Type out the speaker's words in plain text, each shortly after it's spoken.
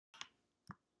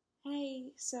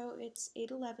Hey, so it's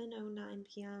 8:11:09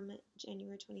 p.m.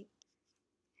 January 20.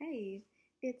 Hey,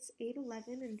 it's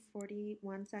 8:11 and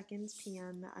 41 seconds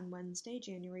p.m. on Wednesday,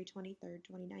 January 23rd,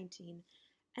 2019.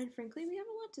 And frankly, we have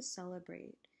a lot to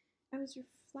celebrate. I was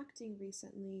reflecting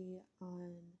recently on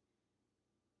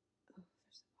oh,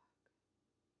 there's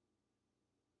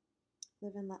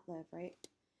live and let live, right?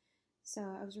 So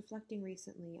I was reflecting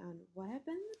recently on what have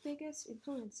been the biggest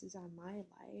influences on my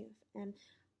life, and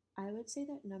I would say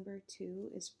that number two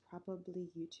is probably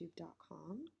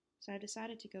YouTube.com. So I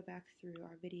decided to go back through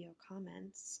our video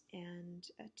comments and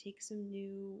take some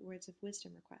new words of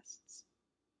wisdom requests.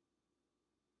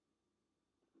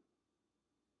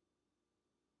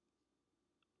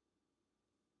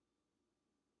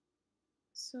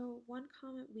 So one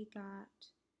comment we got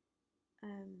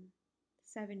um,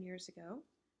 7 years ago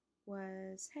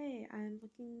was, "Hey, I'm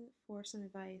looking for some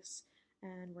advice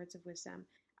and words of wisdom.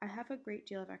 I have a great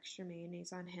deal of extra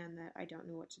mayonnaise on hand that I don't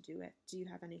know what to do with. Do you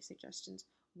have any suggestions?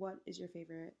 What is your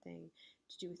favorite thing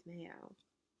to do with mayo?"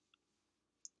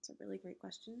 It's a really great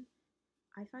question.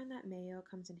 I find that mayo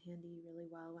comes in handy really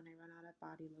well when I run out of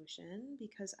body lotion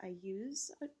because I use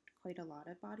quite a lot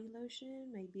of body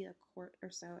lotion, maybe a quart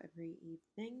or so every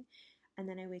evening, and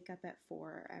then I wake up at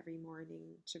 4 every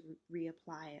morning to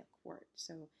reapply a quart.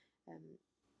 So um,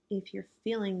 if you're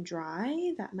feeling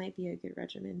dry, that might be a good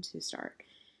regimen to start.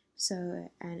 So,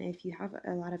 and if you have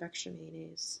a lot of extra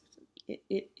mayonnaise,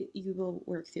 you will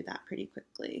work through that pretty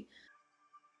quickly.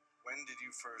 When did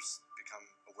you first become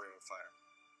aware of fire?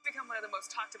 Become one of the most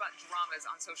talked about dramas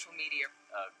on social media.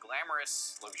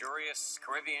 Glamorous, luxurious,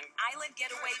 Caribbean. Island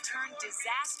getaway turned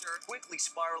disaster. Quickly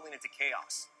spiraling into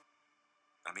chaos.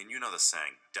 I mean, you know the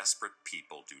saying, desperate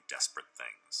people do desperate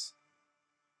things.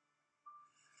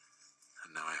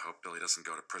 And now I hope Billy doesn't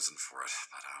go to prison for it,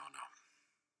 but I don't know.